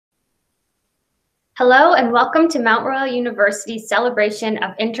Hello and welcome to Mount Royal University's celebration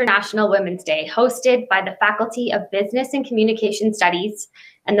of International Women's Day, hosted by the Faculty of Business and Communication Studies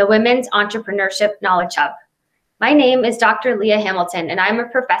and the Women's Entrepreneurship Knowledge Hub. My name is Dr. Leah Hamilton, and I'm a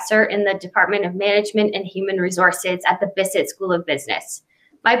professor in the Department of Management and Human Resources at the Bissett School of Business.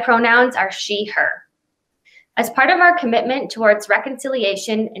 My pronouns are she, her. As part of our commitment towards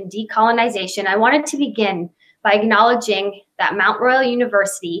reconciliation and decolonization, I wanted to begin by acknowledging that Mount Royal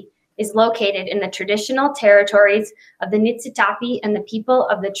University is located in the traditional territories of the Niitsitapi and the people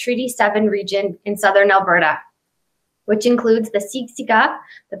of the Treaty 7 region in southern Alberta, which includes the Siksika,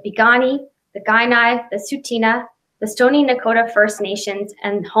 the Piikani, the Kainai, the Tsuut'ina, the Stoney Nakoda First Nations,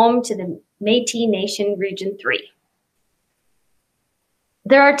 and home to the Métis Nation Region 3.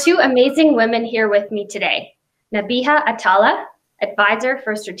 There are two amazing women here with me today. Nabiha Atallah, Advisor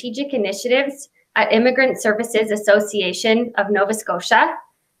for Strategic Initiatives at Immigrant Services Association of Nova Scotia,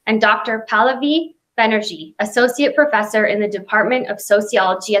 and Dr. Pallavi Banerjee, Associate Professor in the Department of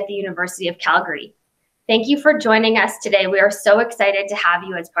Sociology at the University of Calgary. Thank you for joining us today. We are so excited to have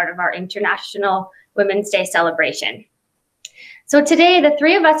you as part of our International Women's Day celebration. So today, the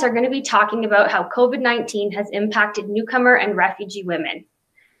three of us are going to be talking about how COVID-19 has impacted newcomer and refugee women.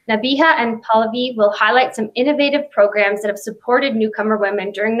 Nabiha and Pallavi will highlight some innovative programs that have supported newcomer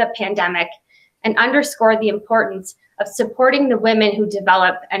women during the pandemic and underscore the importance of supporting the women who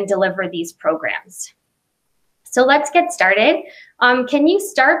develop and deliver these programs. So let's get started. Can you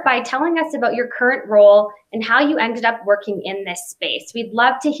start by telling us about your current role and how you ended up working in this space? We'd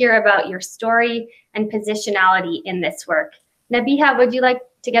love to hear about your story and positionality in this work. Nabiha, would you like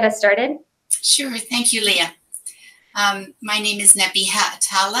to get us started? Sure, thank you, Leah. My name is Nabiha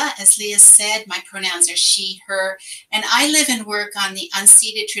Atallah. As Leah said, my pronouns are she, her, and I live and work on the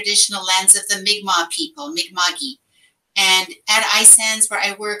unceded traditional lands of the Mi'kmaq people, Mi'kmaqi. And at ISANS, where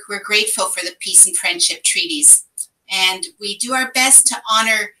I work, we're grateful for the peace and friendship treaties. And we do our best to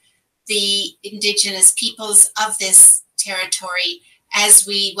honor the Indigenous peoples of this territory as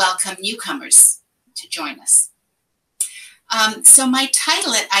we welcome newcomers to join us. So my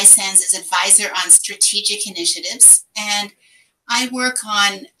title at ISANS is Advisor on Strategic Initiatives, and I work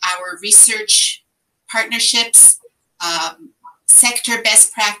on our research partnerships, sector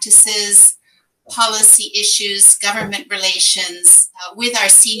best practices, policy issues, government relations with our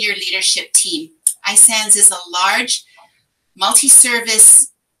senior leadership team. ISANS is a large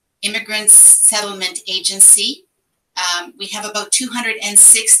multi-service immigrant settlement agency. We have about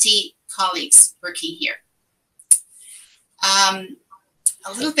 260 colleagues working here.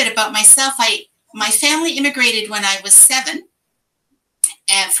 A little bit about myself. My family immigrated when I was 7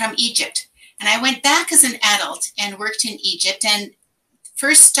 from Egypt. And I went back as an adult and worked in Egypt and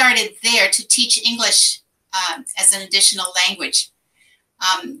first started there to teach English as an additional language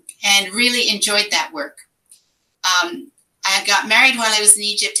and really enjoyed that work. I got married while I was in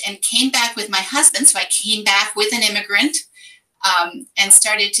Egypt and came back with my husband. So I came back with an immigrant and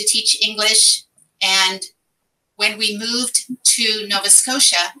started to teach English. And when we moved to Nova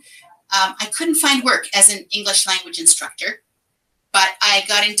Scotia, I couldn't find work as an English language instructor, but I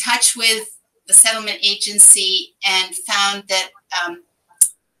got in touch with the settlement agency and found that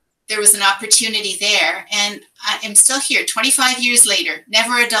there was an opportunity there, and I am still here 25 years later,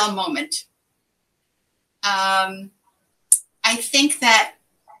 never a dull moment. I think that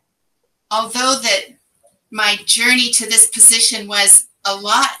although that my journey to this position was a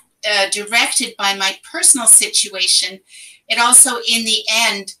lot directed by my personal situation, it also in the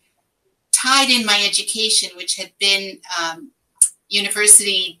end tied in my education, which had been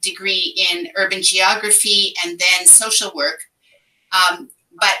university degree in urban geography and then social work.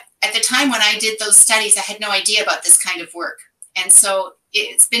 But at the time when I did those studies, I had no idea about this kind of work. And so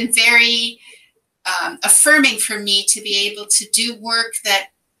it's been very affirming for me to be able to do work that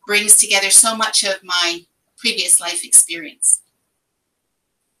brings together so much of my previous life experience.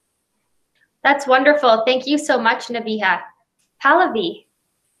 That's wonderful. Thank you so much, Nabiha. Pallavi.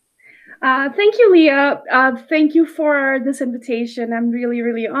 Thank you, Leah. Thank you for this invitation. I'm really,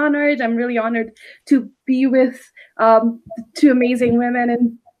 really honored. I'm really honored to be with two amazing women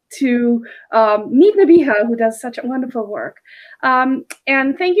and to meet Nabiha, who does such wonderful work. And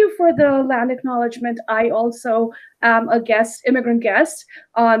thank you for the land acknowledgement. I also am a immigrant guest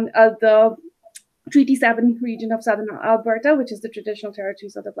on the Treaty 7 region of southern Alberta, which is the traditional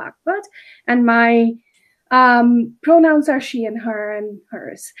territories of the Blackfoot. And my pronouns are she and her and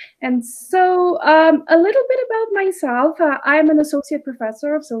hers. And so a little bit about myself. I'm an associate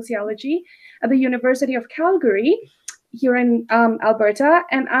professor of sociology at the University of Calgary here in Alberta.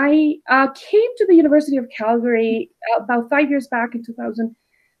 And I came to the University of Calgary about 5 years back in 2015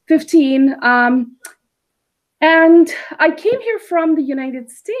 15. And I came here from the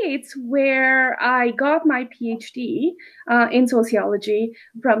United States, where I got my PhD in sociology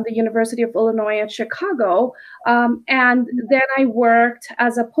from the University of Illinois at Chicago. And then I worked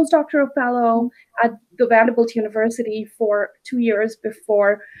as a postdoctoral fellow at the Vanderbilt University for 2 years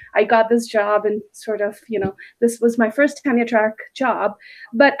before I got this job. And sort of, this was my first tenure track job.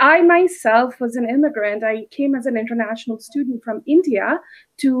 But I myself was an immigrant. I came as an international student from India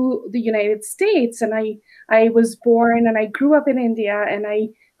to the United States. And I was born and I grew up in India, and I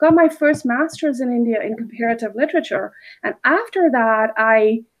got my first master's in India in comparative literature. And after that,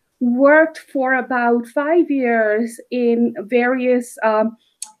 I worked for about 5 years in various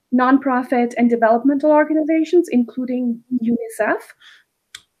nonprofit and developmental organizations, including UNICEF.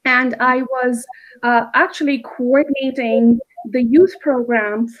 And I was actually coordinating the youth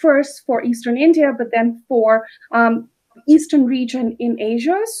program first for Eastern India, but then for Eastern region in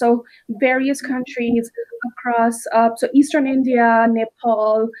Asia, so various countries across, so Eastern India,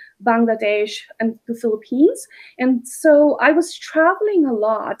 Nepal, Bangladesh, and the Philippines. And so I was traveling a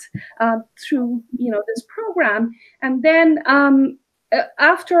lot through, this program. And then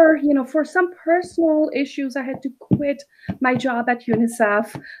after, for some personal issues, I had to quit my job at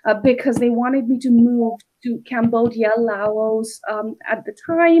UNICEF because they wanted me to move to Cambodia, Laos at the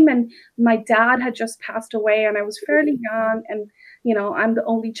time. And my dad had just passed away, and I was fairly young. And, I'm the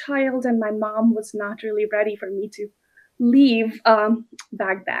only child, and my mom was not really ready for me to leave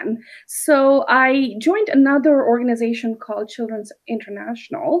back then. So I joined another organization called Children's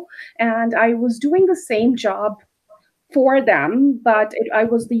International, and I was doing the same job for them, but I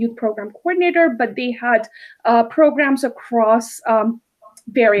was the youth program coordinator, but they had programs across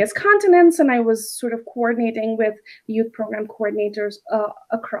various continents, and I was sort of coordinating with the youth program coordinators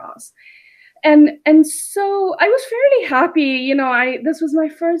across. And so I was fairly happy. This was my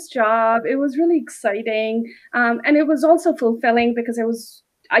first job. It was really exciting, and it was also fulfilling because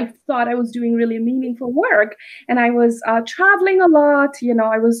I thought I was doing really meaningful work, and I was traveling a lot.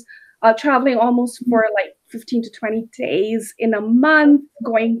 I was traveling almost for like 15 to 20 days in a month,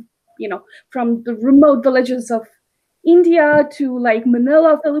 going, from the remote villages of India to like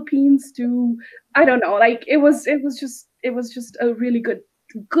Manila, Philippines, to, I don't know, like it was just a really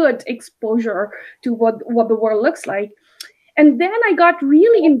good exposure to what the world looks like. And then I got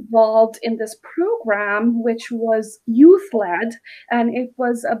really involved in this program, which was youth-led, and it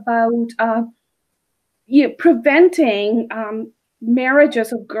was about preventing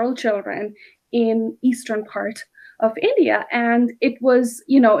marriages of girl children in eastern part of India. And it was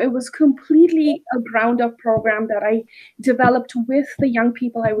completely a ground up program that I developed with the young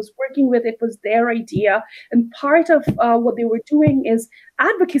people I was working with. It was their idea. And part of what they were doing is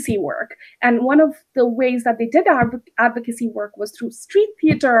advocacy work. And one of the ways that they did advocacy work was through street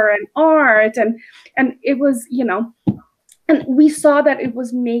theater and art. And it was, and we saw that it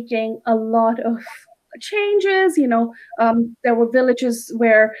was making a lot of changes. There were villages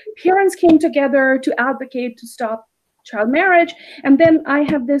where parents came together to advocate to stop child marriage. And then I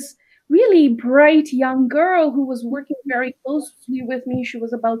have this really bright young girl who was working very closely with me. She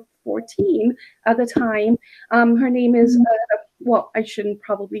was about 14 at the time. Her name is, I shouldn't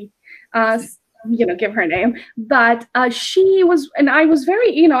probably give her name, but she was, and I was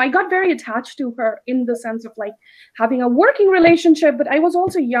very, I got very attached to her in the sense of like having a working relationship, but I was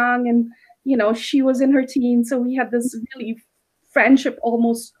also young, and she was in her teens, so we had this really friendship,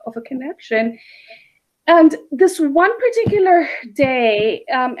 almost of a connection. And this one particular day,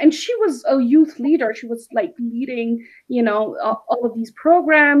 and she was a youth leader. She was like leading, all of these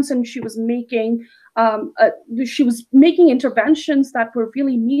programs, and she was making interventions that were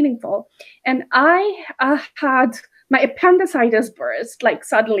really meaningful. And I had my appendicitis burst like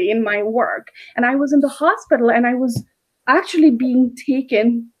suddenly in my work, and I was in the hospital, and I was actually being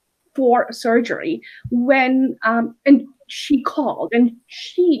taken for surgery when and she called, and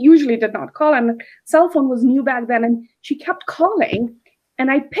she usually did not call, and cell phone was new back then, and she kept calling,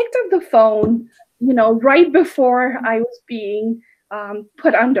 and I picked up the phone right before I was being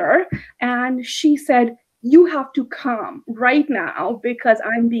put under, and she said, "You have to come right now because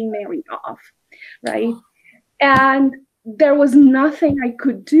I'm being married off," right? And there was nothing I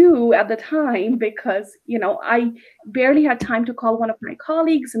could do at the time because, I barely had time to call one of my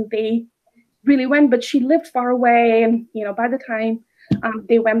colleagues, and they really went, but she lived far away. And, by the time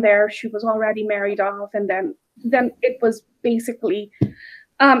they went there, she was already married off. And then it was basically,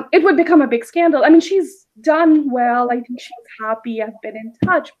 it would become a big scandal. I mean, she's done well. I think she's happy. I've been in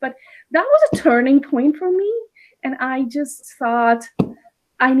touch, but that was a turning point for me. And I just thought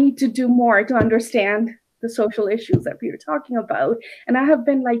I need to do more to understand the social issues that we were talking about. And I have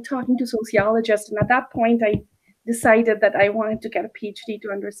been like talking to sociologists, and at that point I decided that I wanted to get a PhD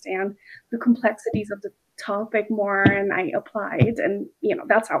to understand the complexities of the topic more, and I applied, and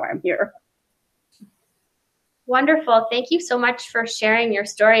that's how I'm here. Wonderful. Thank you so much for sharing your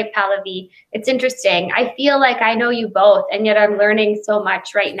story, Pallavi. It's interesting. I feel like I know you both, and yet I'm learning so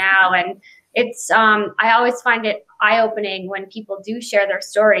much right now. And it's I always find it eye-opening when people do share their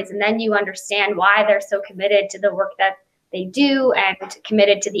stories, and then you understand why they're so committed to the work that they do and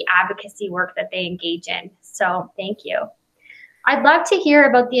committed to the advocacy work that they engage in. So thank you. I'd love to hear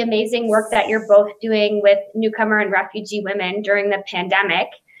about the amazing work that you're both doing with newcomer and refugee women during the pandemic.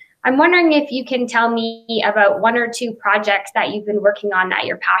 I'm wondering if you can tell me about one or two projects that you've been working on that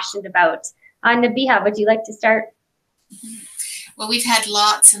you're passionate about. Nabiha, would you like to start? Well, we've had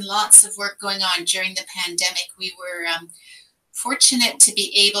lots and lots of work going on during the pandemic. We were fortunate to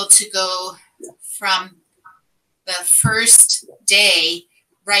be able to go from the first day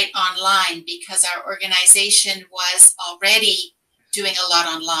right online, because our organization was already doing a lot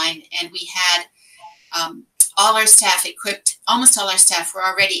online, and we had all our staff equipped, almost all our staff were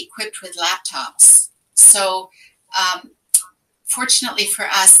already equipped with laptops. So fortunately for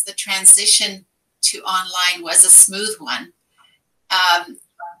us, the transition to online was a smooth one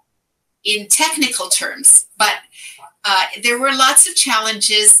in technical terms, but there were lots of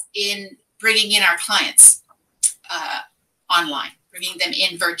challenges in bringing in our clients online, bringing them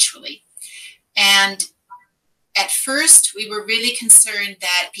in virtually. And at first, we were really concerned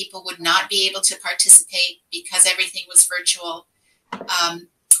that people would not be able to participate because everything was virtual.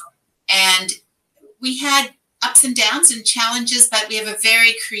 And we had ups and downs and challenges, but we have a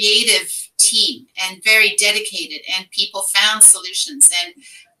very creative team and very dedicated, and people found solutions.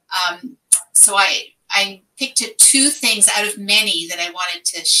 And so I picked two things out of many that I wanted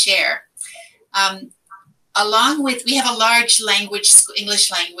to share. Along with, we have a large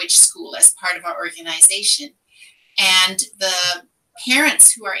English language school as part of our organization. And the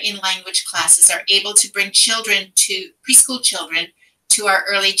parents who are in language classes are able to bring preschool children to our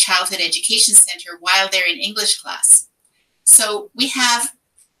early childhood education center while they're in English class. So we have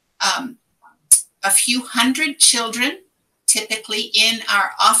a few hundred children typically in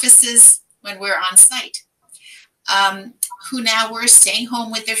our offices when we're on site, who now were staying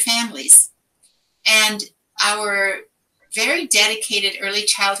home with their families. And our very dedicated early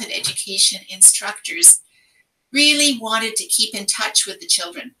childhood education instructors really wanted to keep in touch with the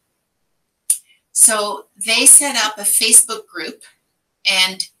children. So they set up a Facebook group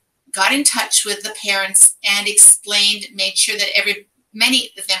and got in touch with the parents and made sure that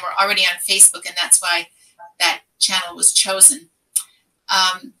many of them were already on Facebook, and that's why that channel was chosen.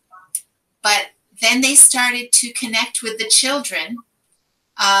 But then they started to connect with the children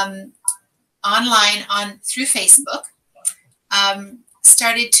online through Facebook,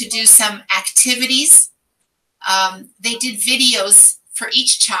 started to do some activities. They did videos for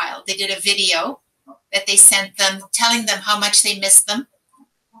each child. They did a video that they sent them, telling them how much they missed them,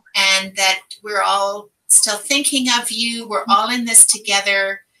 and that we're all still thinking of you. We're all in this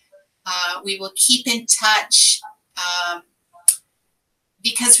together. We will keep in touch,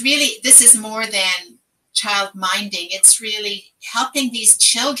 because really this is more than child minding. It's really helping these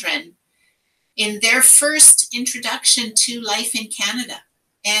children in their first introduction to life in Canada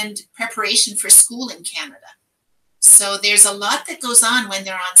and preparation for school in Canada. So there's a lot that goes on when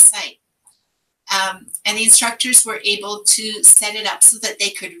they're on site. And the instructors were able to set it up so that they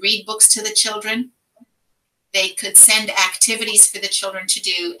could read books to the children. They could send activities for the children to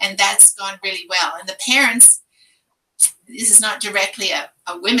do, and that's gone really well. And the parents, this is not directly a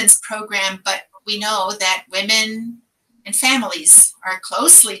women's program, but we know that women and families are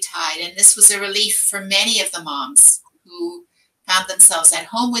closely tied, and this was a relief for many of the moms who found themselves at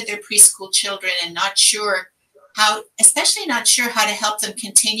home with their preschool children and especially not sure how to help them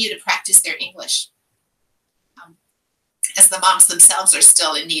continue to practice their English, as the moms themselves are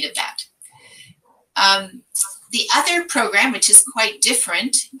still in need of that. The other program, which is quite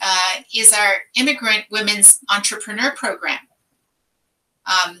different, is our Immigrant Women's Entrepreneur Program.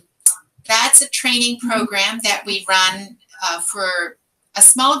 That's a training program that we run for a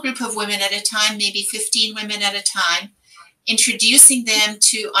small group of women at a time, maybe 15 women at a time, introducing them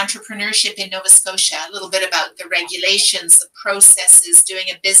to entrepreneurship in Nova Scotia, a little bit about the regulations, the processes, doing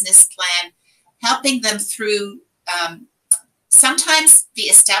a business plan, helping them through sometimes the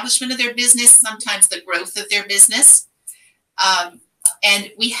establishment of their business, sometimes the growth of their business.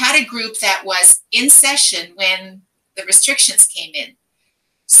 And we had a group that was in session when the restrictions came in.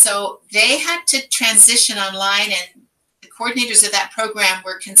 So they had to transition online, and the coordinators of that program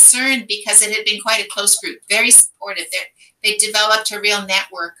were concerned because it had been quite a close group, very supportive. They developed a real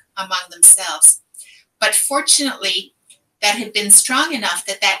network among themselves. But fortunately, that had been strong enough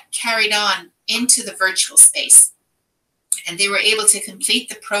that that carried on into the virtual space. And they were able to complete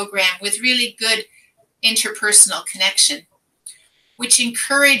the program with really good interpersonal connection, which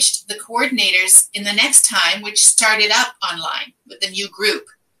encouraged the coordinators in the next time, which started up online with a new group.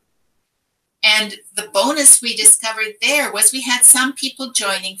 And the bonus we discovered there was we had some people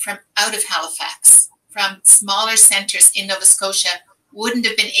joining from out of Halifax, from smaller centers in Nova Scotia, wouldn't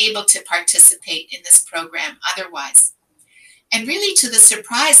have been able to participate in this program otherwise. And really to the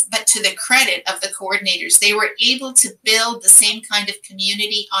surprise, but to the credit of the coordinators, they were able to build the same kind of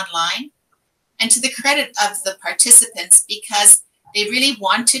community online, and to the credit of the participants, because they really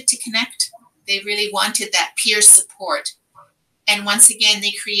wanted to connect. They really wanted that peer support. And once again,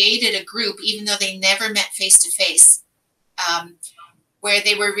 they created a group, even though they never met face-to-face, where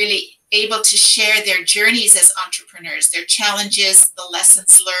they were really able to share their journeys as entrepreneurs, their challenges, the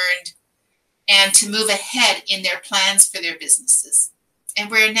lessons learned, and to move ahead in their plans for their businesses.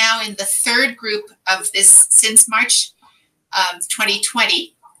 And we're now in the third group of this since March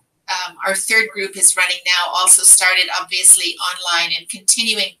 2020. Our third group is running now, also started obviously online and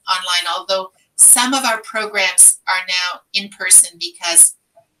continuing online, although some of our programs are now in person because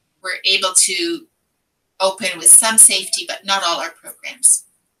we're able to open with some safety, but not all our programs.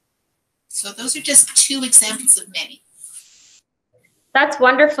 So those are just two examples of many. That's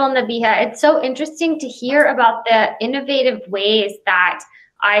wonderful, Nabiha. It's so interesting to hear about the innovative ways that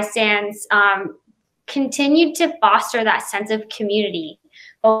iSANS continued to foster that sense of community,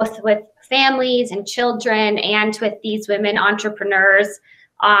 both with families and children and with these women entrepreneurs.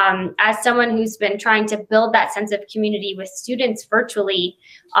 As someone who's been trying to build that sense of community with students virtually,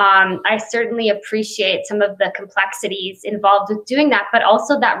 I certainly appreciate some of the complexities involved with doing that, but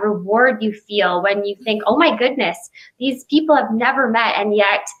also that reward you feel when you think, oh my goodness, these people have never met, and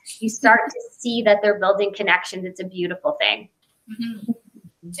yet you start to see that they're building connections. It's a beautiful thing. Mm-hmm.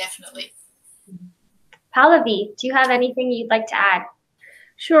 Definitely. Pallavi, do you have anything you'd like to add?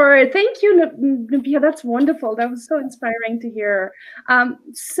 Sure. Thank you, Nabiha. That's wonderful. That was so inspiring to hear.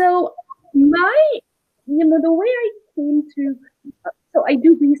 So the way I came to, so I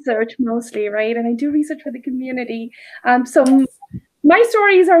do research mostly, right? And I do research for the community. So my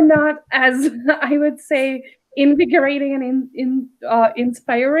stories are not as, I would say, invigorating and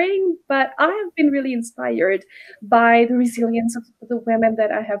inspiring, but I have been really inspired by the resilience of the women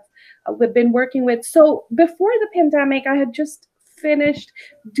that I have been working with. So before the pandemic, I had just finished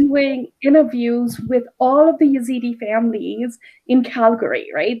doing interviews with all of the Yazidi families in Calgary,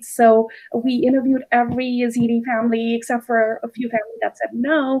 right? So we interviewed every Yazidi family except for a few families that said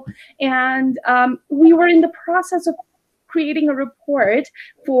no. And we were in the process of creating a report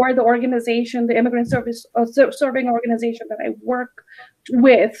for the organization, the immigrant service serving organization that I work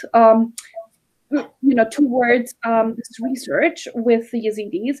with, towards this research with the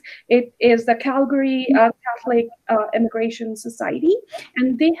Yazidis. It is the Calgary Catholic Immigration Society,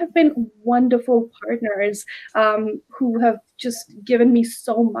 and they have been wonderful partners who have just given me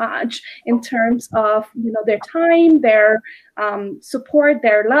so much in terms of their time, their support,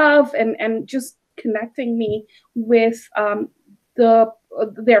 their love, and just connecting me with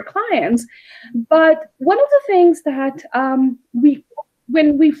their clients. But one of the things that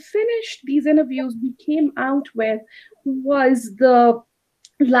when we finished these interviews, we came out with was the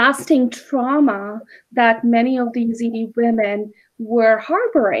lasting trauma that many of the Yazidi women were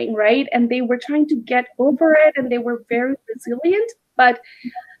harboring, right? And they were trying to get over it, and they were very resilient. But,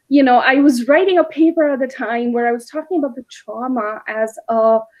 I was writing a paper at the time where I was talking about the trauma as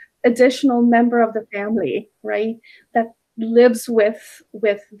a additional member of the family, right? That lives with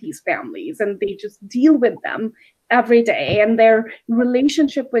these families, and they just deal with them every day, and their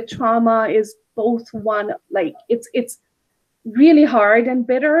relationship with trauma is both one, like it's really hard and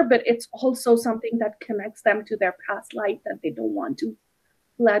bitter, but it's also something that connects them to their past life that they don't want to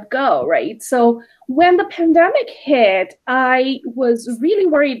let go, right? So when the pandemic hit, I was really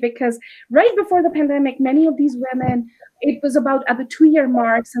worried because right before the pandemic, many of these women, it was about at the 2-year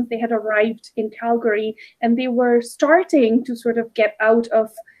mark since they had arrived in Calgary, and they were starting to sort of get out of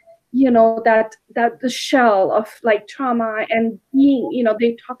that the shell of like trauma and being,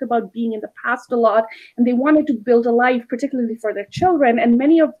 they talked about being in the past a lot, and they wanted to build a life, particularly for their children. And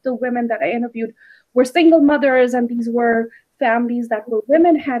many of the women that I interviewed were single mothers, and these were families that were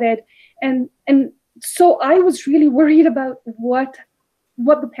women-headed. And so I was really worried about what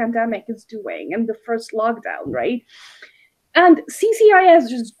the pandemic is doing and the first lockdown, right? And CCIS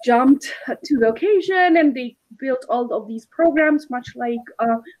just jumped to the occasion, and they built all of these programs, much like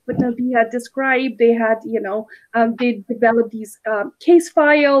what Nabiha described. They had, they developed these case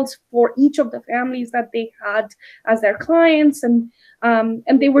files for each of the families that they had as their clients, and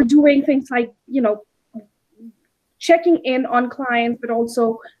they were doing things like, checking in on clients, but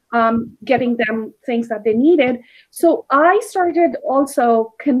also getting them things that they needed. So I started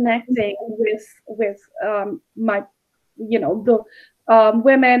also connecting with my, the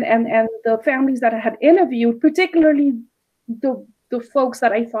women and the families that I had interviewed, particularly the folks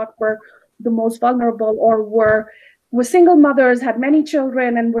that I thought were the most vulnerable, or were single mothers, had many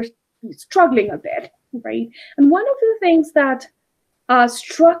children, and were struggling a bit, right? And one of the things that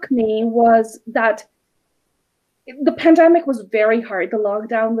struck me was that the pandemic was very hard. The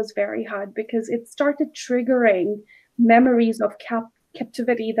lockdown was very hard because it started triggering memories of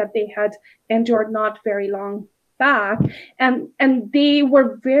captivity that they had endured not very long back. And they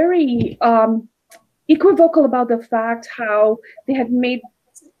were very equivocal about the fact how they had made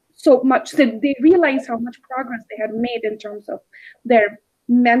so much, that they realized how much progress they had made in terms of their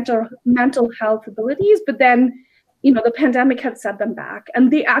mental health abilities, but then the pandemic had set them back,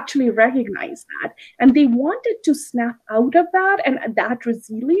 and they actually recognized that, and they wanted to snap out of that. And that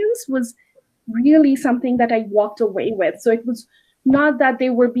resilience was really something that I walked away with. So it was not that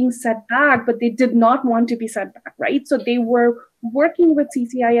they were being set back, but they did not want to be set back, right? So they were working with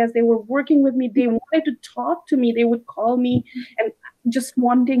CCIS, they were working with me, they wanted to talk to me, they would call me and just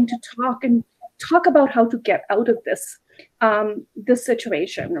wanting to talk about how to get out of this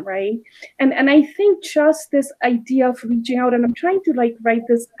situation, right? And I think just this idea of reaching out, and I'm trying to write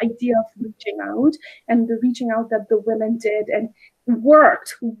this idea of reaching out, and the reaching out that the women did and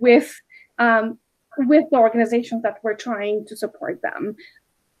worked with the organizations that were trying to support them,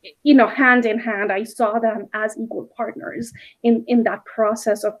 hand in hand. I saw them as equal partners in that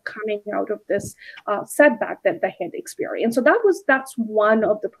process of coming out of this setback that they had experienced. So that's one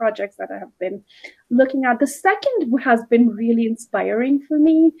of the projects that I have been looking at. The second has been really inspiring for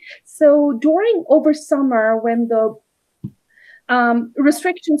me. So over summer, when the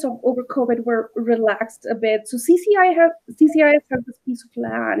restrictions over COVID were relaxed a bit, so CCIS has this piece of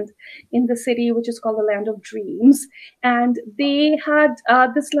land in the city, which is called the Land of Dreams. And they had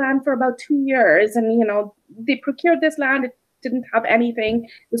this land for about 2 years. And, they procured this land. It didn't have anything.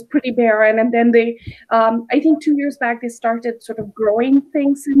 It was pretty barren. And then they, I think 2 years back, they started sort of growing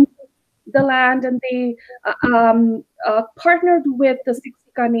things in the land. And they partnered with the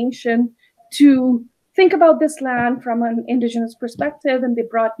Siksika Nation to think about this land from an indigenous perspective, and they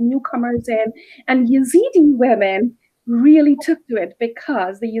brought newcomers in, and Yazidi women really took to it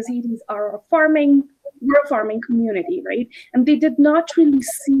because the Yazidis are a farming community, right? And they did not really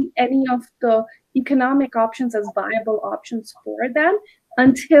see any of the economic options as viable options for them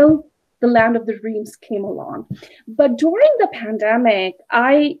until the Land of the Dreams came along. But during the pandemic,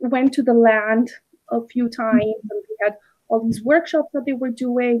 I went to the land a few times, and we had all these workshops that they were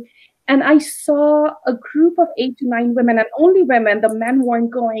doing. And I saw a group of 8 to 9 women, and only women. The men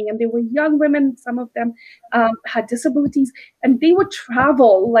weren't going, and they were young women. Some of them had disabilities, and they would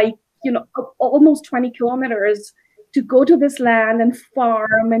travel almost 20 kilometers to go to this land and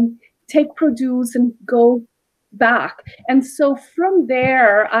farm and take produce and go back. And so from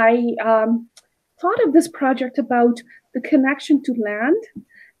there, I thought of this project about the connection to land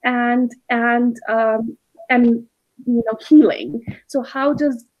and healing. So how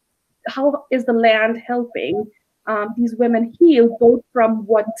is the land helping these women heal, both from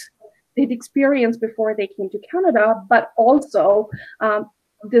what they'd experienced before they came to Canada, but also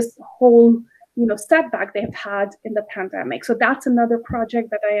this whole setback they've had in the pandemic. So that's another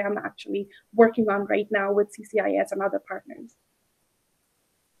project that I am actually working on right now with CCIS and other partners.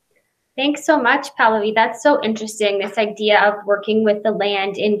 Thanks so much, Pallavi. That's so interesting, this idea of working with the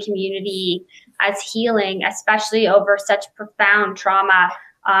land in community as healing, especially over such profound trauma,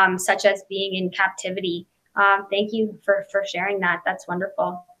 such as being in captivity. Thank you for sharing that. That's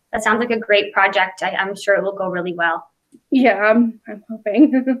wonderful. That sounds like a great project. I'm sure it will go really well. Yeah, I'm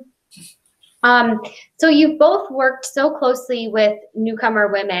hoping. So you've both worked so closely with newcomer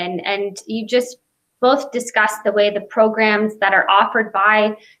women, and you just both discussed the way the programs that are offered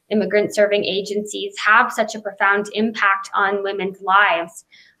by immigrant serving agencies have such a profound impact on women's lives.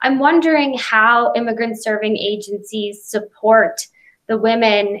 I'm wondering how immigrant serving agencies support the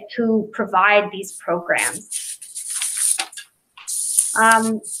women who provide these programs.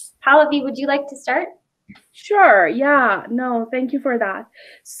 Pallavi, would you like to start? Sure. Yeah. No, thank you for that.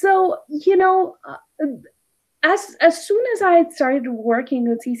 So, as soon as I had started working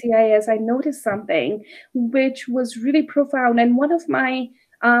with CCIS, I noticed something which was really profound. And one of my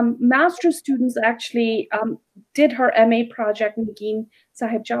master's students actually did her MA project. Nagin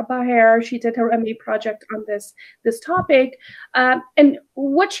Sahib Jabaher, she did her MA project on this topic. And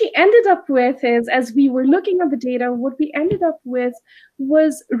what she ended up with is, as we were looking at the data, what we ended up with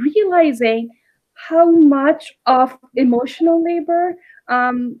was realizing how much of emotional labor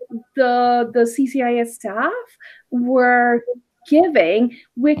the CCIS staff were giving,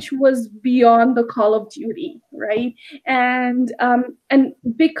 which was beyond the call of duty, right? And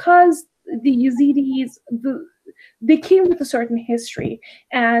because the Yazidis, they came with a certain history,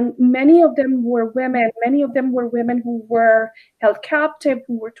 and many of them were women. Many of them were women who were held captive,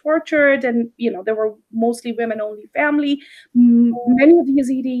 who were tortured, and there were mostly women-only family. Many of the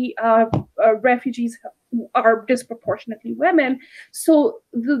Yazidi refugees are disproportionately women. So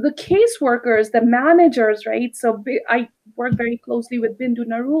the caseworkers, the managers, right? So I work very closely with Bindu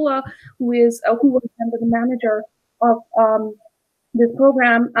Narula, who was the manager of this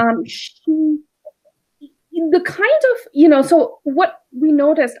program. The kind of, so what we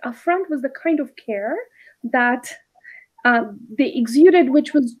noticed up front was the kind of care that they exuded,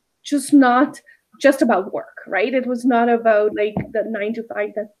 which was just not just about work, right? It was not about like the 9 to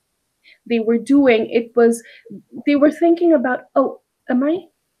 5 that they were doing. It was, they were thinking about,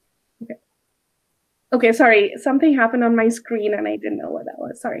 okay, sorry, something happened on my screen and I didn't know what that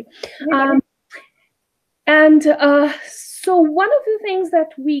was, sorry. So one of the things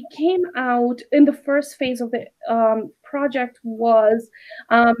that we came out in the first phase of the project was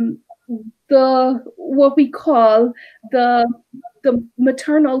what we call the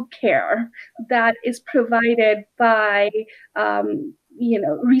maternal care that is provided by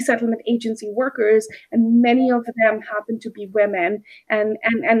resettlement agency workers, and many of them happen to be women.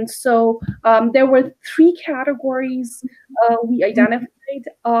 And so there were 3 categories we identified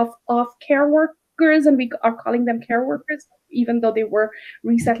of care work. And we are calling them care workers, even though they were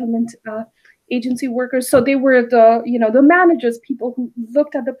resettlement agency workers. So they were the managers, people who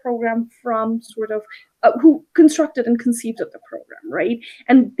looked at the program from sort of who constructed and conceived of the program, right?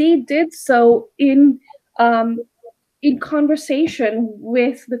 And they did so in conversation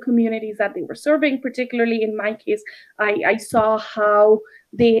with the communities that they were serving. Particularly in my case, I saw how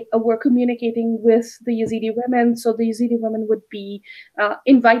they were communicating with the Yazidi women. So the Yazidi women would be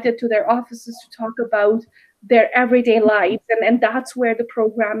invited to their offices to talk about their everyday lives. And that's where the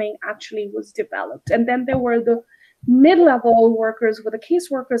programming actually was developed. And then there were the mid-level workers, with the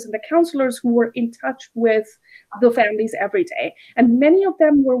caseworkers and the counselors who were in touch with the families every day. And many of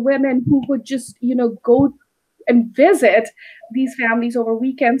them were women who would just, go and visit these families over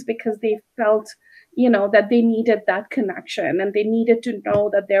weekends because they felt that they needed that connection, and they needed to know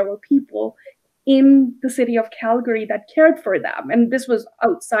that there were people in the city of Calgary that cared for them. And this was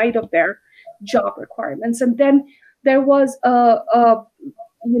outside of their job requirements. And then there was a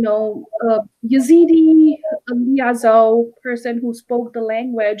Yazidi Liazo person who spoke the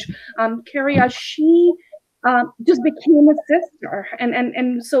language, Karia. She just became a sister.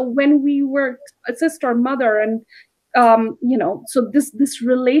 And so when we were a sister, mother, and so this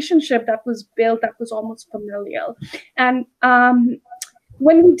relationship that was built, that was almost familial. And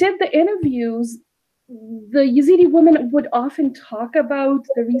when we did the interviews, the Yazidi women would often talk about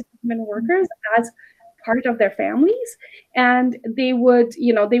the resettlement workers as part of their families, and they would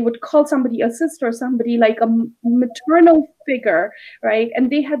call somebody a sister, somebody like a maternal figure, right? And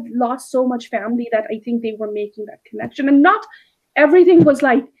they had lost so much family that I think they were making that connection. And not everything was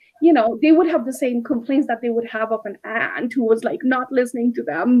like, they would have the same complaints that they would have of an aunt who was like not listening to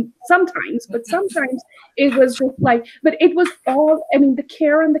them sometimes, but sometimes it was just like, but it was all, the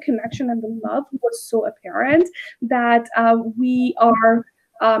care and the connection and the love was so apparent that we are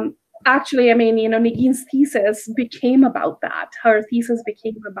actually, Nagin's thesis became about that. Her thesis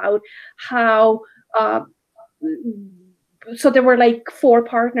became about how, so there were like 4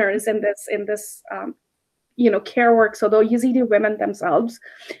 partners in this care work. So the Yazidi women themselves,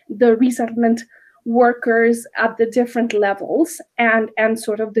 the resettlement workers at the different levels, and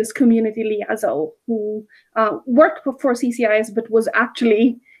sort of this community liaison who worked for CCIS but was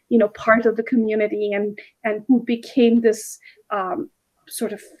actually part of the community, and who became this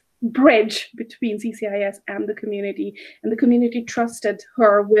sort of bridge between CCIS and the community trusted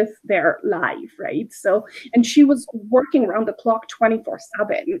her with their life, right? So, and she was working around the clock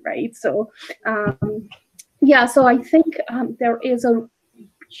 24/7, right? So yeah, so I think there is a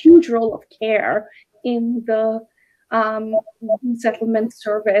huge role of care in the settlement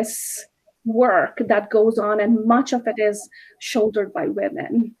service work that goes on, and much of it is shouldered by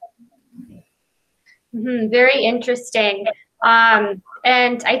women. Very interesting.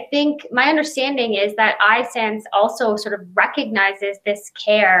 And I think my understanding is that iSANS also sort of recognizes this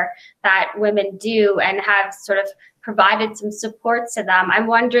care that women do and have sort of provided some supports to them. I'm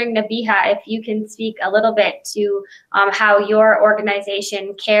wondering, Nabiha, if you can speak a little bit to how your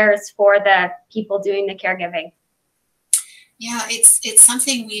organization cares for the people doing the caregiving. Yeah, it's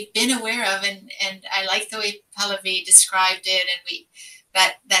something we've been aware of, and I like the way Pallavi described it,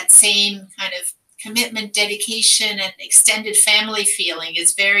 and that same kind of commitment, dedication, and extended family feeling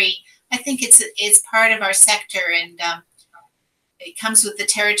is very, I think it's part of our sector, and it comes with the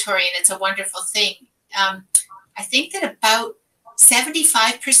territory, and it's a wonderful thing. I think that about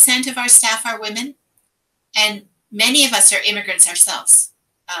 75% of our staff are women, and many of us are immigrants ourselves.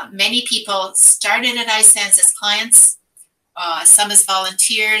 Many people started at iSANS as clients, some as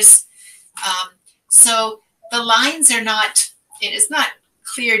volunteers. So the lines are not, it is not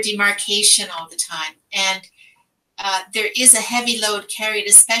clear demarcation all the time. And there is a heavy load carried,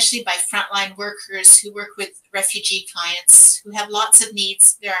 especially by frontline workers who work with refugee clients who have lots of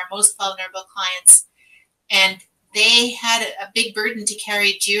needs. They're our most vulnerable clients. And they had a big burden to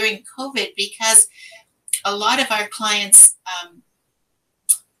carry during COVID because a lot of our clients,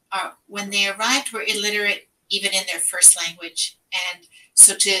 when they arrived, were illiterate even in their first language. And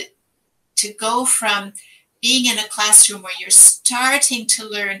so to go from being in a classroom where you're starting to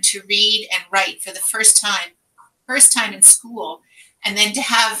learn to read and write for the first time in school, and then to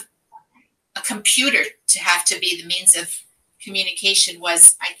have a computer to have to be the means of communication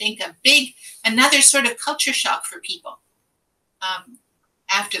was, I think, another sort of culture shock for people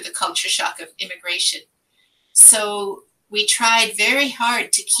after the culture shock of immigration. So we tried very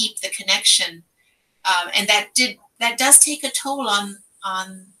hard to keep the connection, and that does take a toll on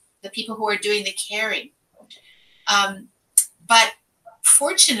the people who are doing the caring. But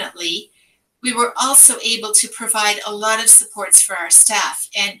fortunately, we were also able to provide a lot of supports for our staff.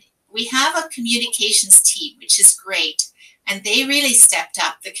 And we have a communications team, which is great. And they really stepped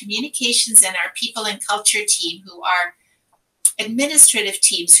up. The communications and our people and culture team, who are administrative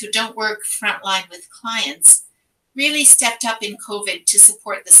teams who don't work frontline with clients, really stepped up in COVID to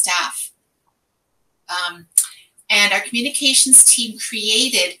support the staff. And our communications team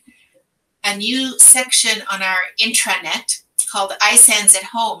created a new section on our intranet called iSANS at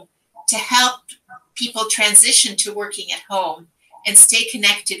Home to help people transition to working at home and stay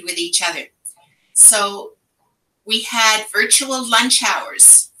connected with each other. So we had virtual lunch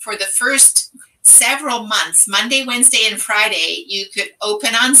hours for the first several months. Monday, Wednesday, and Friday, you could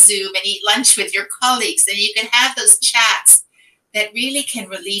open on Zoom and eat lunch with your colleagues, and you could have those chats that really can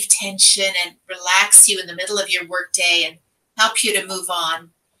relieve tension and relax you in the middle of your workday and help you to move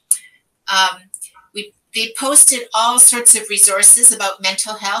on. They posted all sorts of resources about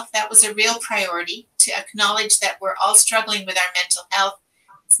mental health. That was a real priority, to acknowledge that we're all struggling with our mental health.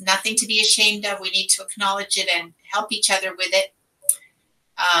 It's nothing to be ashamed of. We need to acknowledge it and help each other with it.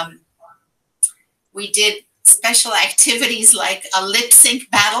 We did special activities like a lip sync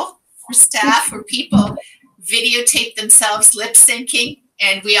battle for staff, where people videotaped themselves lip syncing,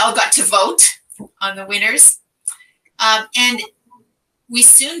 and we all got to vote on the winners. And we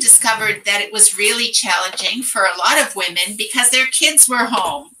soon discovered that it was really challenging for a lot of women because their kids were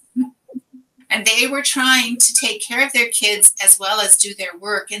home and they were trying to take care of their kids as well as do their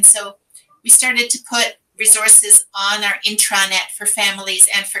work. And so we started to put resources on our intranet for families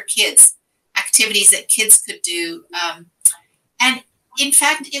and for kids, activities that kids could do. And in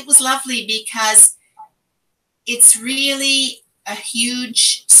fact, it was lovely because it's really a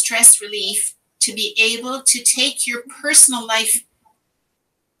huge stress relief to be able to take your personal life,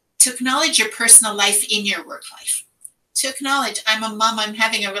 to acknowledge your personal life in your work life, to acknowledge, I'm a mom, I'm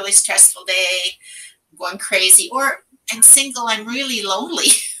having a really stressful day, I'm going crazy, or I'm single, I'm really lonely.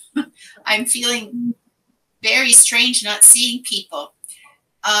 I'm feeling very strange not seeing people.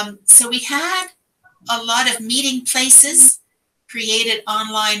 So we had a lot of meeting places created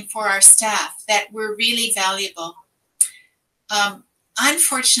online for our staff that were really valuable.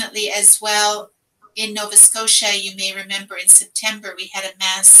 Unfortunately, as well, in Nova Scotia, you may remember in September, we had a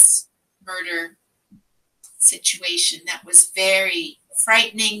mass murder situation that was very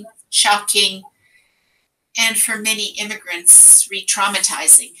frightening, shocking, and for many immigrants,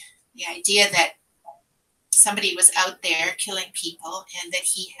 re-traumatizing. The idea that somebody was out there killing people and that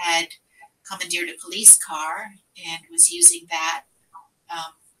he had commandeered a police car and was using that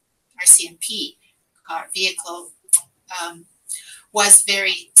RCMP car vehicle was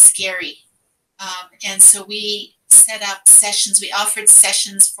very scary. And so we set up sessions. We offered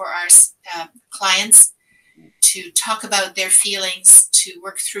sessions for our clients to talk about their feelings, to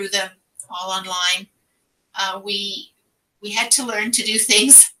work through them all online. We we had to learn to do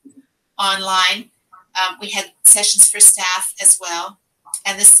things online. We had sessions for staff as well.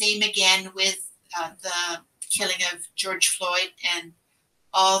 And the same again with the killing of George Floyd and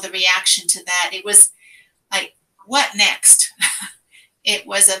all the reaction to that. It was like, what next? It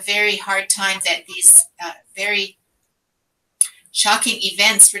was a very hard time that these very shocking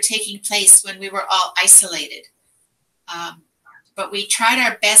events were taking place when we were all isolated. But we tried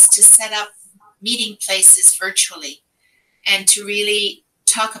our best to set up meeting places virtually and to really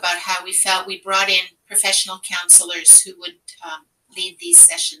talk about how we felt. We brought in professional counselors who would lead these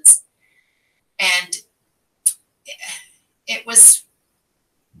sessions. And it was,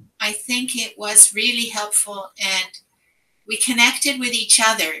 I think it was really helpful, and we connected with each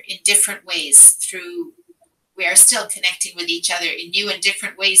other in different ways through, we are still connecting with each other in new and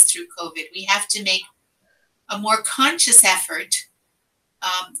different ways through COVID. We have to make a more conscious effort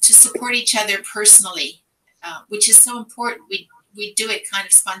to support each other personally, which is so important. We do it kind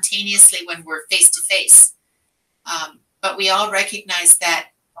of spontaneously when we're face to face, but we all recognize that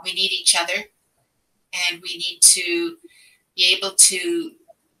we need each other, and we need to be able to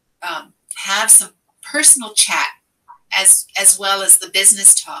have some personal chat as well as the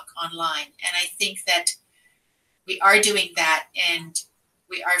business talk online. And I think that we are doing that, and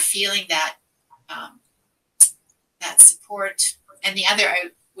we are feeling that that support. And the other,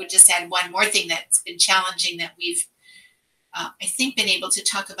 I would just add one more thing that's been challenging that we've, I think, been able to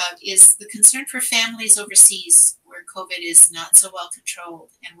talk about is the concern for families overseas where COVID is not so well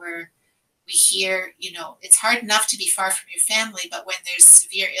controlled, and where we hear, you know, it's hard enough to be far from your family, but when there's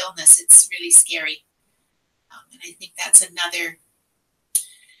severe illness, it's really scary. And I think that's another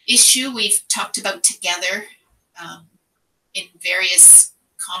issue we've talked about together in various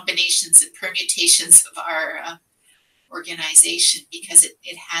combinations and permutations of our organization, because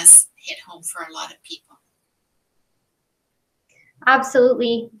it has hit home for a lot of people.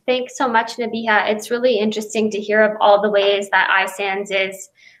 Absolutely. Thanks so much, Nabiha. It's really interesting to hear of all the ways that iSANS is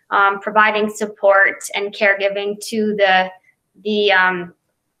providing support and caregiving to the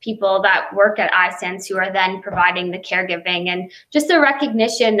people that work at iSANS, who are then providing the caregiving, and just the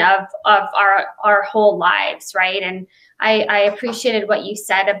recognition of our whole lives, right? And I appreciated what you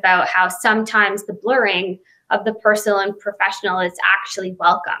said about how sometimes the blurring of the personal and professional is actually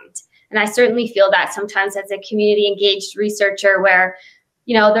welcomed. And I certainly feel that sometimes as a community engaged researcher, where,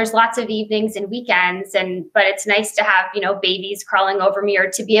 you know, there's lots of evenings and weekends, but it's nice to have, you know, babies crawling over me,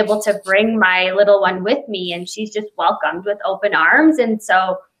 or to be able to bring my little one with me, and she's just welcomed with open arms. And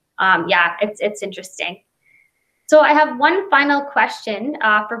so, yeah, it's interesting. So I have one final question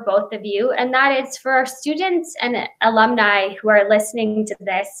for both of you, and that is for our students and alumni who are listening to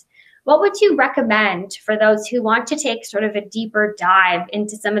this. What would you recommend for those who want to take sort of a deeper dive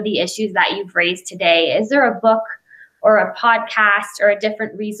into some of the issues that you've raised today? Is there a book or a podcast or a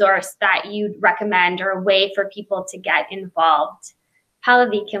different resource that you'd recommend, or a way for people to get involved?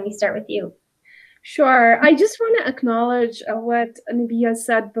 Pallavi, can we start with you? Sure. I just want to acknowledge what Nabiha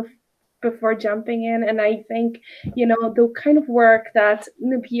said before jumping in. And I think, you know, the kind of work that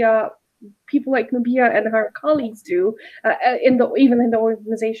people like Nabiha and her colleagues do even in the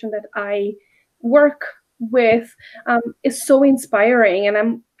organization that I work with is so inspiring. And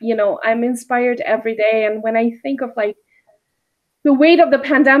I'm inspired every day. And when I think of like the weight of the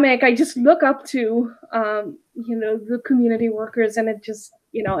pandemic, I just look up to, the community workers, and it just,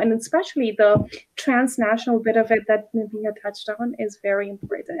 and especially the transnational bit of it that Nabiha touched on is very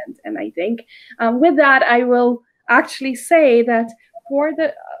important. And I think with that, I will actually say that for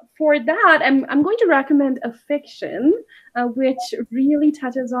that, I'm going to recommend a fiction which really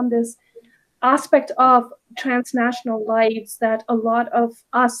touches on this aspect of transnational lives that a lot of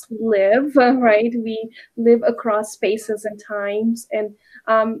us live, right? We live across spaces and times, and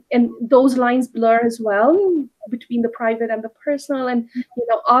those lines blur as well between the private and the personal. And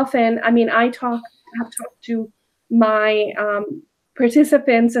often, I have talked to my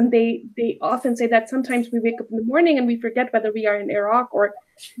participants, and they often say that sometimes we wake up in the morning and we forget whether we are in Iraq or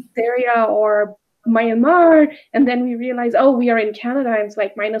Syria or Myanmar, and then we realize, oh, we are in Canada and it's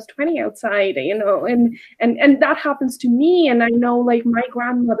like -20 outside, and that happens to me. And I know, like, my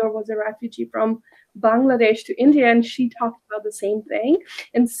grandmother was a refugee from Bangladesh to India, and she talked about the same thing.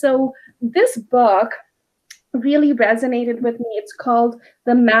 And so this book really resonated with me. It's called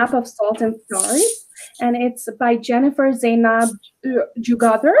The Map of Salt and Stars, and it's by Jennifer Zainab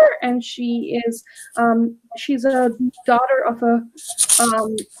Jugadar, and she's a daughter of a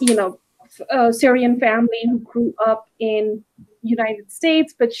Syrian family who grew up in United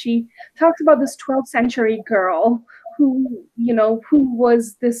States, but she talks about this 12th century girl who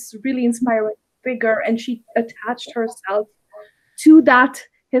was this really inspiring figure, and she attached herself to that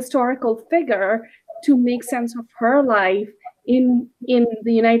historical figure to make sense of her life in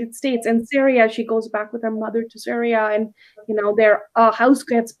the United States. And Syria, she goes back with her mother to Syria, and their house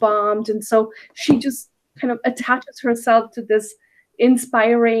gets bombed, and so she just kind of attaches herself to this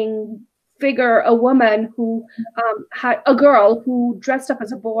inspiring figure, a woman who had a girl who dressed up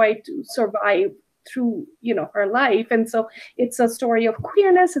as a boy to survive through her life. And so it's a story of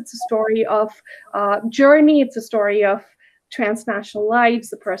queerness, it's a story of journey, it's a story of transnational lives,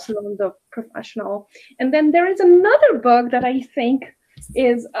 the personal and the professional. And then there is another book that I think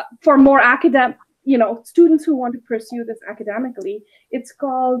is for more academic, students who want to pursue this academically. It's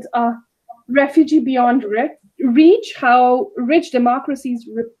called Refugee Beyond Reach, How Rich Democracies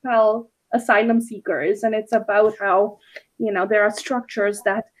Repel Asylum Seekers. And it's about how, there are structures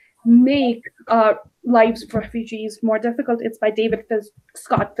that make lives of refugees more difficult. It's by David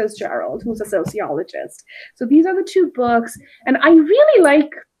Scott Fitzgerald, who's a sociologist. So these are the two books. And I really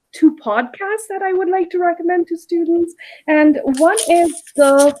like two podcasts that I would like to recommend to students. And one is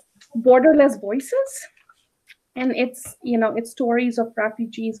the Borderless Voices. And it's stories of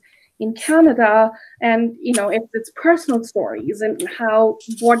refugees in Canada, and it's personal stories and how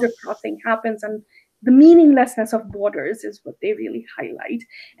border crossing happens, and the meaninglessness of borders is what they really highlight.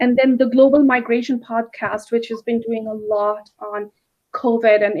 And then the Global Migration Podcast, which has been doing a lot on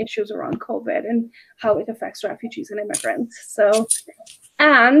COVID and issues around COVID and how it affects refugees and immigrants. So,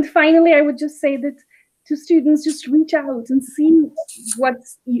 and finally, I would just say that to students, just reach out and see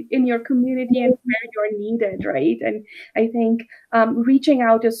what's in your community and where you're needed, right? And I think reaching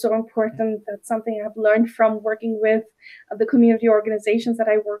out is so important. That's something I've learned from working with the community organizations that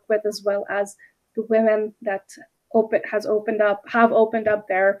I work with, as well as the women that have opened up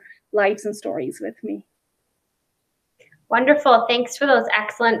their lives and stories with me. Wonderful. Thanks for those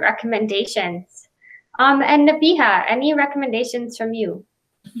excellent recommendations. And Nabiha, any recommendations from you?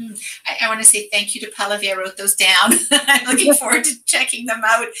 Mm-hmm. I want to say thank you to Pallavi. I wrote those down. I'm looking forward to checking them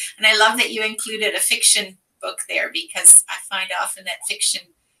out. And I love that you included a fiction book there, because I find often that fiction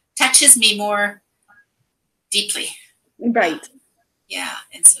touches me more deeply. Right. Yeah,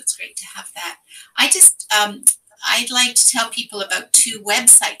 and so it's great to have that. I'd like to tell people about two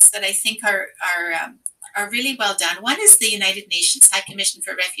websites that I think are really well done. One is the United Nations High Commission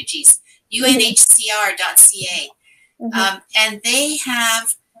for Refugees, unhcr.ca. Mm-hmm. And they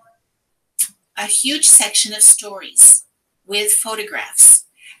have a huge section of stories with photographs.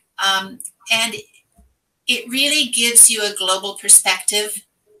 And it really gives you a global perspective,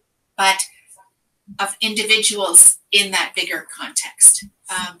 but of individuals in that bigger context.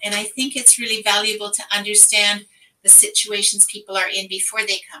 And I think it's really valuable to understand the situations people are in before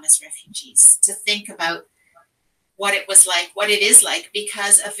they come as refugees, to think about what it was like, what it is like,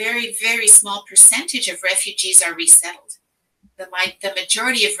 because a very, very small percentage of refugees are resettled. The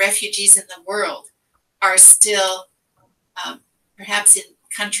majority of refugees in the world are still perhaps in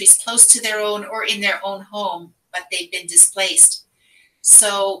countries close to their own or in their own home, but they've been displaced.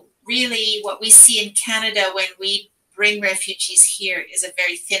 So really what we see in Canada when we bring refugees here is a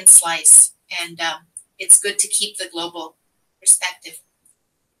very thin slice, and it's good to keep the global perspective.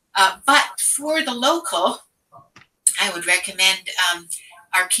 But for the local, I would recommend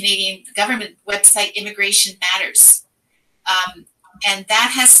our Canadian government website, Immigration Matters. And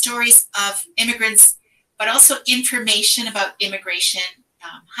that has stories of immigrants, but also information about immigration,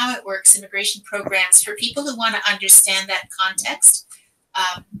 how it works, immigration programs for people who want to understand that context.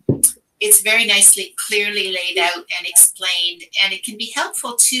 It's very nicely, clearly laid out and explained, and it can be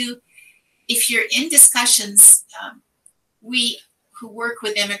helpful too if you're in discussions. We who work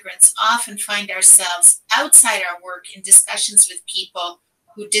with immigrants often find ourselves outside our work in discussions with people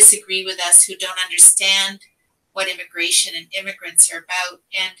who disagree with us, who don't understand what immigration and immigrants are about.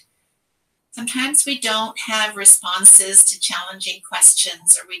 And sometimes we don't have responses to challenging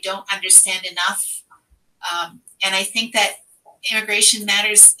questions, or we don't understand enough. And I think that Immigration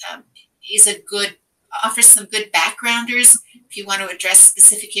Matters offers some good backgrounders if you want to address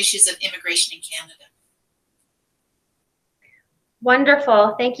specific issues of immigration in Canada.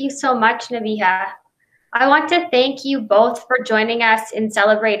 Wonderful. Thank you so much, Nabiha. I want to thank you both for joining us in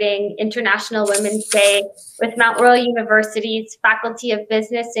celebrating International Women's Day with Mount Royal University's Faculty of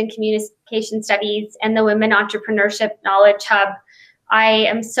Business and Communication Studies and the Women Entrepreneurship Knowledge Hub. I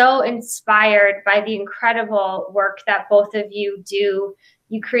am so inspired by the incredible work that both of you do.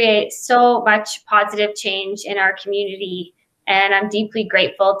 You create so much positive change in our community, and I'm deeply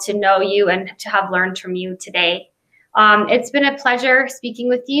grateful to know you and to have learned from you today. It's been a pleasure speaking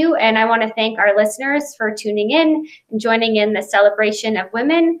with you, and I want to thank our listeners for tuning in and joining in the celebration of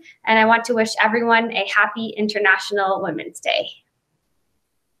women, and I want to wish everyone a happy International Women's Day.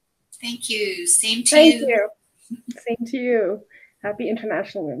 Thank you. Same to Thank you. you. Same to you. Happy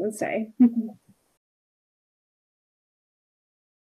International Women's Day.